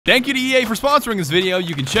Thank you to EA for sponsoring this video.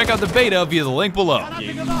 You can check out the beta via the link below.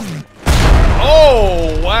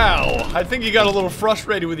 Oh, wow. I think you got a little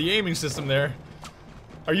frustrated with the aiming system there.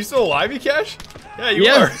 Are you still alive, Cash? Yeah, you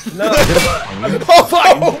are. No.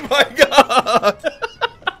 Oh my god.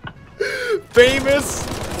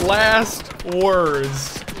 Famous last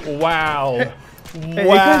words. Wow.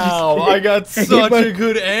 Wow. I got such a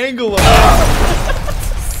good angle of it.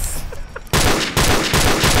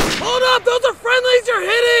 Hold up, those are friendlies you're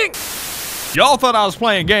hitting! Y'all thought I was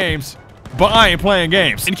playing games, but I ain't playing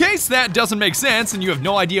games. In case that doesn't make sense and you have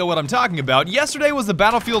no idea what I'm talking about, yesterday was the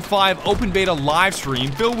Battlefield 5 open beta live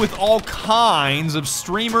stream filled with all kinds of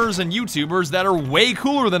streamers and YouTubers that are way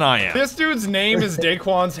cooler than I am. This dude's name is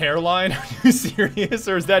Daquan's hairline. Are you serious?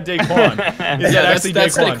 Or is that Daquan? Is that actually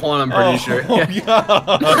that's Daquan, I'm pretty sure.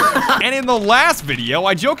 Yeah. And in the last video,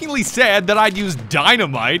 I jokingly said that I'd use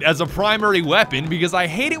dynamite as a primary weapon because I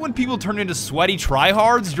hate it when people turn into sweaty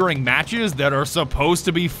tryhards during matches that are supposed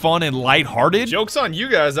to be fun and lighthearted. Joke's on you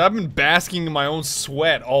guys, I've been basking in my own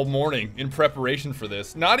sweat all morning in preparation for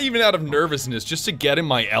this. Not even out of nervousness, just to get in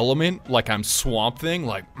my element like I'm Swamp Thing,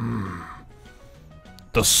 like,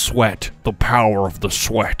 the sweat, the power of the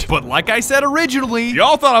sweat. But like I said originally,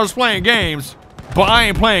 y'all thought I was playing games, but I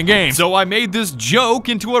ain't playing games. So I made this joke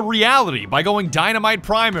into a reality by going dynamite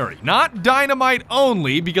primary. Not dynamite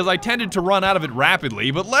only, because I tended to run out of it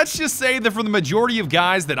rapidly, but let's just say that for the majority of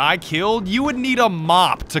guys that I killed, you would need a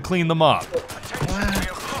mop to clean them up.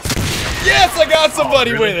 Yes, I got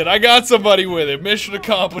somebody with it. I got somebody with it. Mission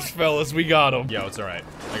accomplished, fellas. We got him. Yo, it's all right.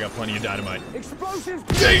 I got plenty of dynamite. Explosives.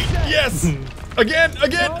 Yes. Again.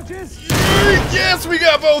 Yes, we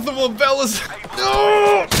got both of them, fellas.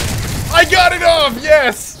 No. I got it off.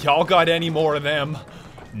 Yes. Y'all got any more of them?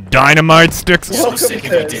 Dynamite sticks. So sick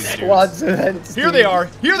if I did that. Here they are.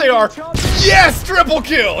 Here they are. Yes, triple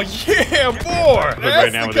kill. Yeah, boy.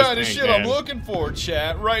 That's the kind of shit I'm looking for,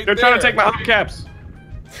 chat. Right there. They're trying to take my hubcaps.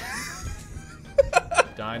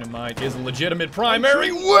 Dynamite is a legitimate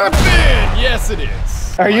primary weapon! Yes, it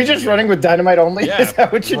is. Are you just running with dynamite only? Yeah, is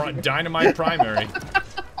that what you're dynamite primary.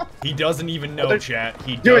 He doesn't even know, chat.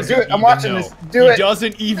 He do it, do it. I'm watching this. Do it. He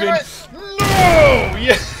doesn't even know!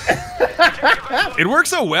 Yeah. It worked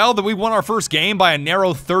so well that we won our first game by a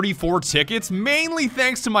narrow 34 tickets, mainly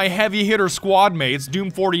thanks to my heavy hitter squad mates,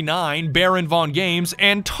 Doom49, Baron Von Games,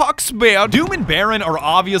 and Tuxbear. Doom and Baron are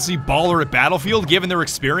obviously baller at Battlefield given their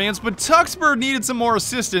experience, but Tuxbear needed some more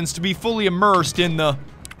assistance to be fully immersed in the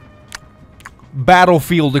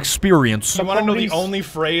Battlefield experience. You want to know the only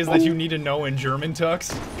phrase that you need to know in German, Tux?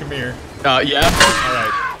 Come here. Yeah.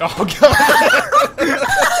 Alright. Oh, God.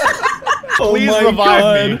 Please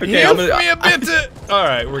revive me. Okay, Give me a bit to...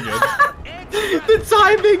 Alright, we're good. The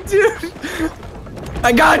timing, dude.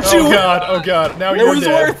 I got you. Oh, God. Oh, God. Now you're dead. It was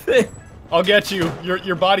worth it. I'll get you.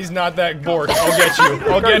 Your body's not that borked. I'll get you.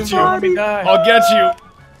 I'll get you. I'll get you.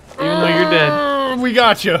 Even though you're dead. We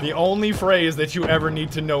got you. The only phrase that you ever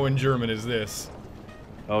need to know in German is this.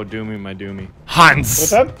 Oh, Doomy, my Doomy.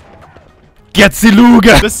 Hans. What's up? Get the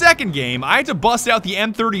Luga. The second game, I had to bust out the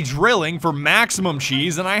M30 drilling for maximum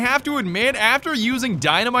cheese, and I have to admit, after using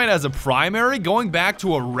dynamite as a primary, going back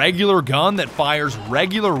to a regular gun that fires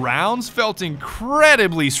regular rounds felt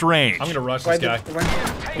incredibly strange. I'm gonna rush this guy.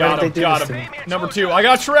 Got him. Number 2. I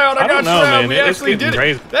got Shroud. I got Shroud. We actually did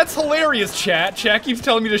it. That's hilarious, chat. Chat keeps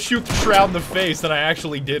telling me to shoot the Shroud in the face, and I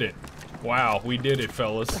actually did it. Wow, we did it,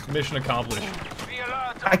 fellas. Mission accomplished.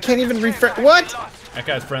 I can't even refresh. What? That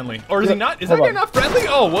guy's friendly. Or is he not? Is that guy not friendly?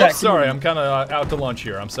 Oh, whoops. Sorry. I'm kind of out to lunch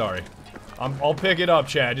here. I'm sorry. I'll pick it up,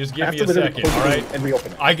 Chad. Just give me a second, all right? And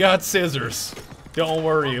reopen it. I got scissors. Don't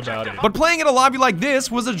worry about it. But playing in a lobby like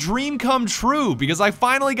this was a dream come true because I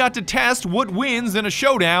finally got to test what wins in a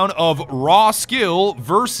showdown of raw skill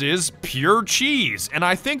versus pure cheese. And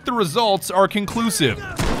I think the results are conclusive.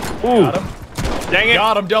 Ooh. Got him. Dang it.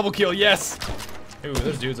 Got him. Double kill. Yes. Ooh,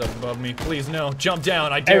 there's dudes up above me. Please, no. Jump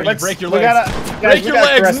down. I dare you. Break your legs. Break your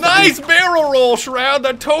legs. Nice barrel roll, Shroud.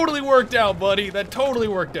 That totally worked out, buddy. That totally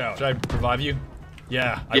worked out. Should I revive you?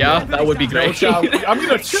 Yeah. Yeah, that would be great. I'm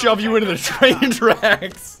gonna shove you into the train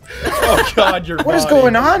tracks. Oh God, your body. What is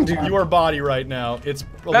going on, dude? Your body right now. It's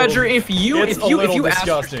Badger, if you ask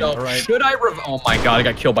disgusting, yourself, all right? should I oh my God, I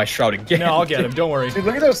got killed by Shroud again. No, I'll get him. Don't worry. Dude,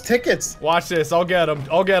 look at those tickets. Watch this. I'll get him.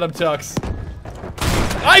 I'll get him, Tux.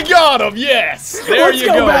 I got him, yes! There you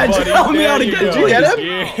go, buddy. Help me out again. Did you get him?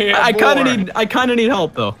 Yeah, I kinda need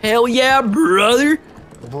help though. Hell yeah, brother.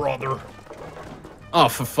 Brother. Oh,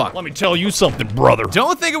 for fuck. Let me tell you something, brother.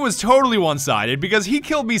 Don't think it was totally one-sided because he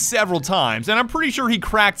killed me several times, and I'm pretty sure he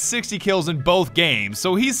cracked 60 kills in both games,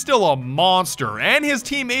 so he's still a monster, and his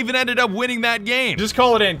team even ended up winning that game. Just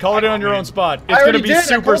call it in. Call it in on your own spot. It's gonna be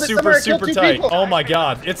super tight. People. Oh my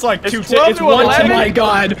god. It's like It's 2 12 It's to 1 Oh my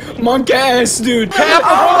god. Monk ass, dude.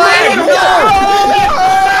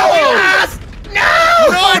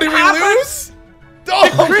 No, did we lose? Oh,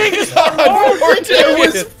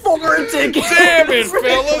 It was 4 tickets. Damn it,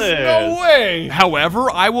 fellas. No way. However,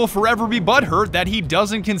 I will forever be butthurt that he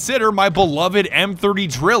doesn't consider my beloved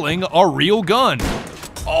M30 drilling a real gun.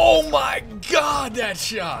 Oh my god, that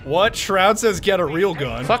shot. What? Shroud says get a real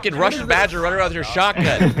gun. Fucking Russian Badger running around with your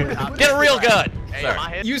shotgun. Get a real gun.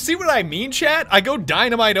 Sorry. You see what I mean, chat? I go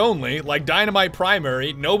dynamite only, like dynamite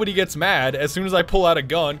primary. Nobody gets mad as soon as I pull out a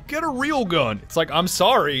gun. Get a real gun. It's like, I'm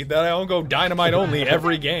sorry that I don't go dynamite only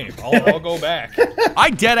every game. I'll go back.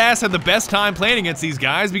 I deadass had the best time playing against these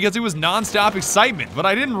guys because it was non-stop excitement, but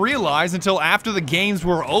I didn't realize until after the games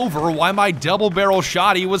were over why my double barrel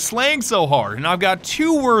shotty was slaying so hard. And I've got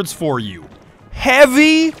 2 words for you.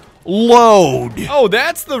 Heavy load. Oh,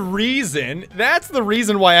 that's the reason. That's the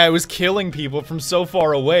reason why I was killing people from so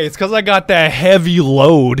far away. It's because I got that heavy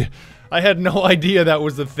load. I had no idea that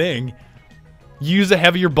was the thing. Use a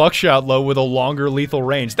heavier buckshot load with a longer lethal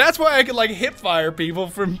range. That's why I could like hip fire people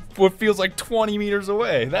from what feels like 20 meters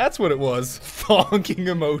away. That's what it was. Thonking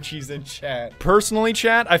emojis in chat. Personally,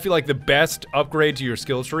 chat, I feel like the best upgrade to your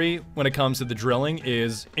skill tree when it comes to the drilling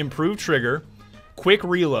is improved trigger, quick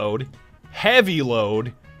reload, heavy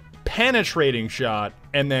load, penetrating shot,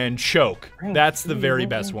 and then choke. That's the very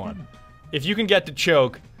best one. If you can get to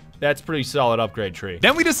choke, that's pretty solid upgrade tree.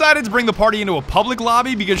 Then we decided to bring the party into a public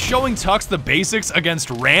lobby because showing Tux the basics against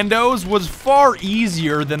randos was far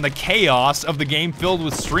easier than the chaos of the game filled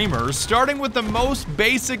with streamers, starting with the most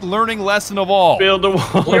basic learning lesson of all. Build a wall.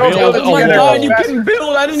 Oh my god, you can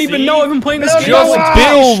build. I didn't even know I've been playing this game. Just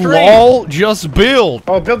build, lol. Just build.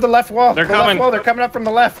 Oh, build the left wall. They're The left coming. wall. They're coming up from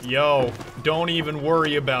the left. Yo, don't even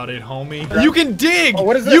worry about it, homie. You can dig. Oh,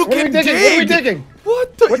 what is this? You What are can we digging? dig. What are we digging?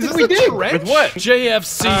 What the? What is did this we a dig? trench? With what?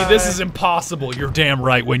 JFC, this is impossible. You're damn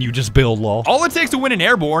right when you just build, lol. All it takes to win an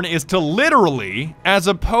airborne is to literally, as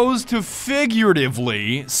opposed to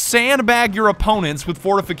figuratively, sandbag your opponents with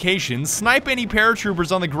fortifications, snipe any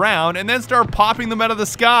paratroopers on the ground, and then start popping them out of the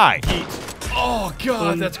sky. Oh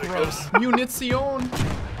god, that's gross. Munition. Oh,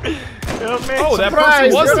 that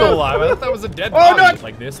person was still alive. I thought that was a dead body. no.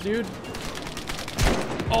 Like this, dude.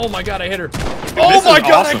 Oh my god, I hit her. Oh my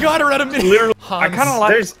god, I got her at a minute. Literally, Hans I kind of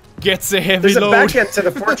like. gets a heavy There's a load. back end to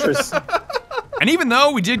the fortress. And even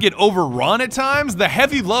though we did get overrun at times, the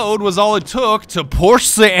heavy load was all it took to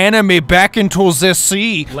push the enemy back into the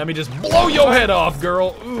sea. Let me just blow your head off,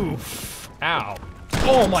 girl. Oof. Ow.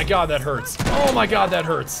 Oh my god, that hurts. Oh my god, that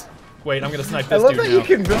hurts. Wait, I'm gonna snipe I this love dude that now. you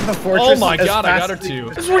can build the fortress. Oh my as god, I got fast her as you- too.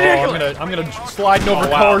 It's Oh, ridiculous. I'm gonna slide over Oh,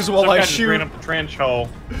 wow. cars while Some I guy just ran shoot. up a trench hole.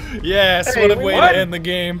 Yes, Hey, what a way what? to end the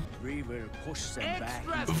game. We will push them back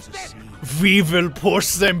into the sea. We will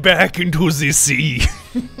push them back into the sea.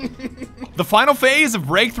 The final phase of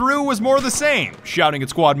Breakthrough was more of the same, shouting at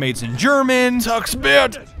squad mates in German.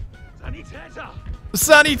 Tuxbert!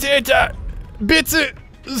 Sanitäter! Bitte!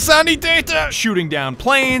 Sanitäter! Shooting down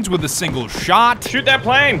planes with a single shot. Shoot that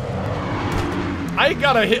plane. I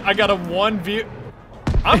got a one view.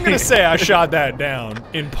 I'm gonna say I shot that down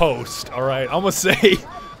in post, alright? I'm gonna say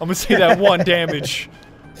that one damage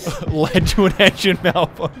led to an engine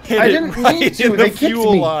malfunction. I didn't need to, in the they kicked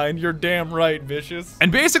fuel me. line. You're damn right, Vicious.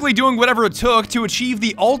 And basically doing whatever it took to achieve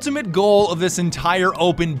the ultimate goal of this entire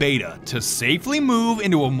open beta, to safely move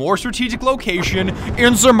into a more strategic location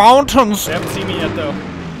in the mountains. They haven't seen me yet, though.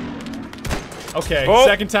 Okay, Oh.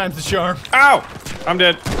 second time's the charm. Ow! I'm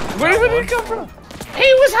dead. Where did he come from?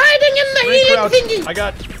 He was hiding in the heated thingy. I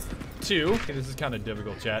got 2. Okay, this is kind of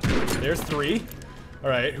difficult, chat. There's 3. All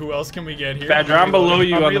right, who else can we get here? Badger, I'm below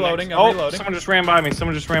you. I'm on the reloading. next- I'm oh, reloading. someone just ran by me.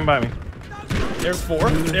 Someone just ran by me. There's 4.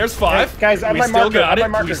 There's 5. Hey, guys, on we my still marker, got on my it.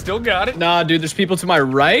 marker. We still got it. Nah, dude, there's people to my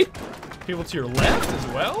right. People to your left as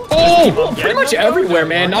well. Oh, pretty much everywhere,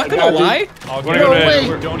 man. Not gonna lie. I'll No get way.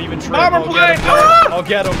 him. Don't even trip. Bomber I'll get him. plane. I'll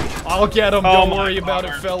get him. I'll get him. Oh Don't my worry about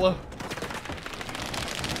it, God. fella.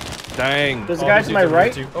 There's Dang. a Oh, guy the to my dude's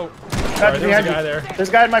right. too. Oh, Guy sorry, there's a behind guy you. there. There's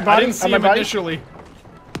a guy in my I body. didn't see On my him body. initially.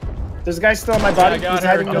 There's a guy still on my I body. got He's her.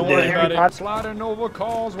 hiding in Don't the worry Harry about it. Potter. Sliding over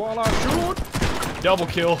calls while I shoot. Double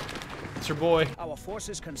kill. It's your boy. Our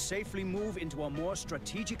forces can safely move into a more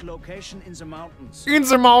strategic location in the mountains. In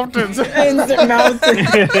the mountains. In the mountain. In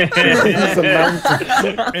the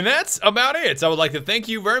mountain. And that's about it. I would like to thank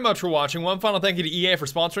you very much for watching. One final thank you to EA for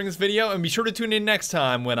sponsoring this video, and be sure to tune in next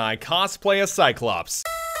time when I cosplay a Cyclops.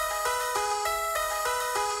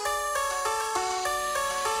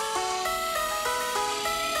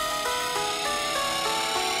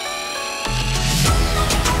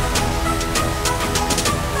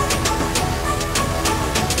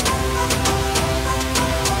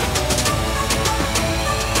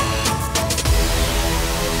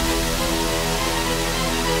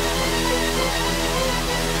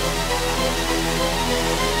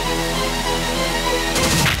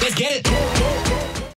 Let's get it.